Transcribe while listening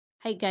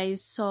Hi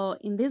guys, so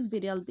in this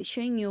video I'll be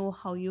showing you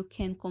how you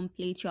can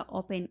complete your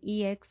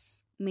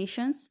Oex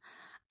missions.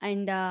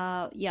 And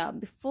yeah,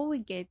 before we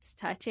get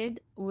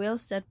started, we'll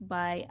start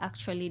by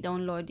actually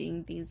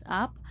downloading this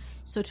app.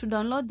 So to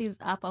download this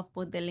app, I've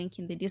put the link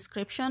in the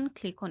description.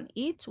 Click on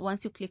it.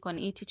 Once you click on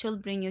it, it will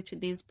bring you to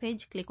this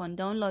page. Click on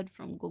download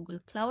from Google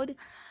Cloud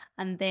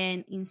and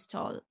then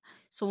install.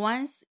 So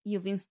once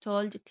you've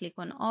installed, click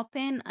on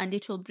open and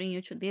it will bring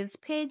you to this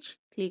page.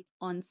 Click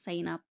on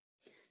sign up.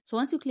 So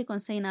once you click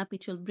on sign up,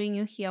 it will bring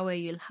you here where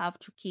you'll have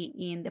to key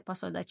in the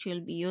password that you'll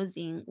be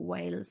using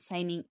while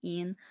signing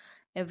in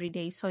every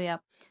day. So yeah,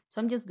 so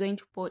I'm just going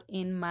to put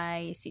in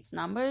my 6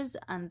 numbers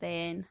and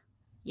then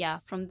yeah,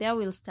 from there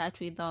we'll start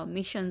with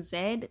mission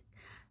Z.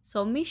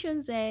 So mission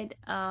Z,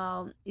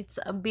 it's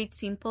a bit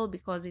simple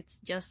because it's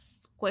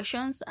just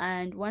questions,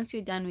 and once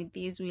you're done with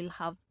these, we'll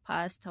have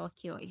passed our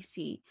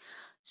KYC.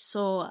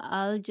 So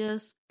I'll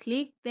just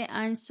click the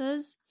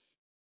answers.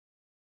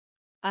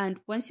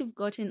 And once you've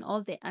gotten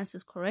all the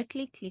answers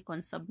correctly, click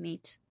on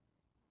submit.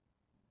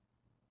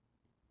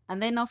 And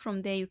then now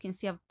from there, you can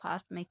see I've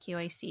passed my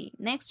KYC.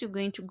 Next, you're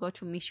going to go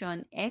to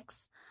mission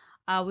X.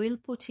 We'll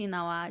put in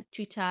our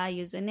Twitter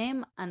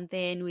username and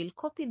then we'll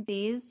copy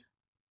this,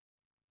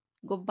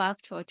 go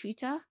back to our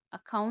Twitter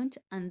account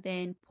and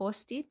then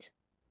post it.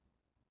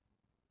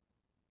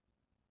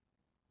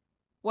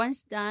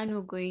 Once done,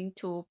 we're going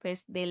to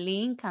paste the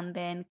link and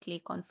then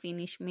click on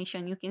finish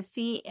mission. You can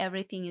see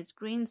everything is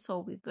green, so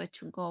we're good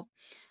to go.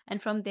 And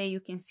from there,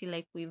 you can see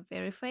like we've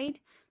verified.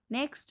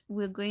 Next,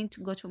 we're going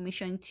to go to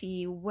mission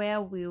T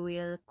where we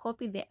will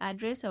copy the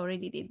address. I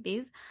already did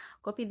this.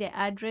 Copy the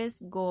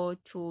address, go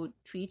to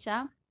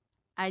Twitter,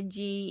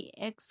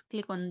 RGX,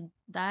 click on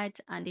that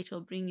and it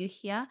will bring you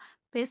here.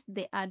 Paste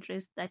the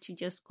address that you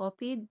just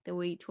copied the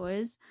way it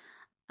was,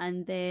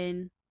 and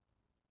then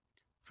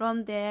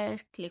from there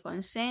click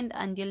on send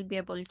and you'll be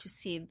able to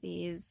see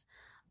this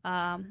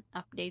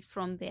update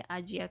from the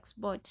RGX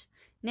bot.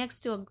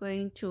 Next, we're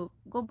going to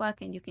go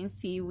back and you can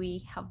see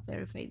we have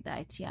verified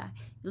that. Yeah,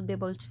 you'll be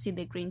able to see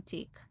the green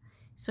tick.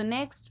 So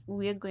next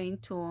we're going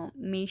to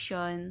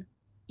mission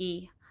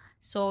E.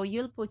 So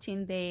you'll put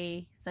in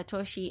the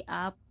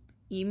satoshiApp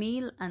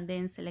email and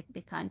then select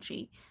the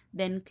country,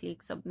 then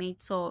click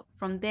submit. So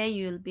from there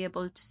you'll be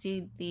able to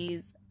see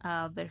this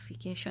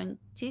verification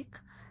tick.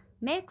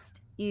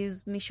 Next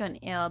is mission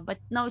L, but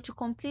now to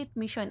complete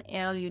mission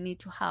L, you need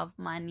to have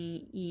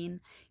money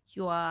in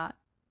your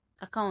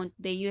account,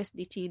 the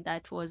USDT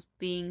that was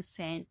being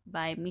sent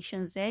by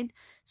mission Z.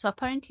 So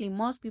apparently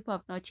most people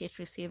have not yet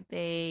received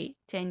the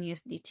 10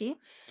 USDT.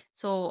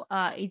 So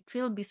it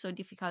will be so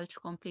difficult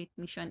to complete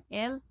mission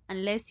L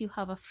unless you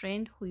have a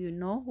friend who you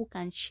know who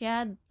can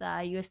share the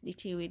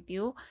USDT with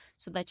you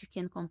so that you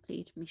can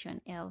complete mission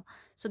L.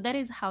 So that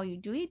is how you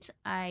do it.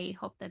 I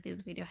hope that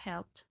this video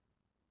helped.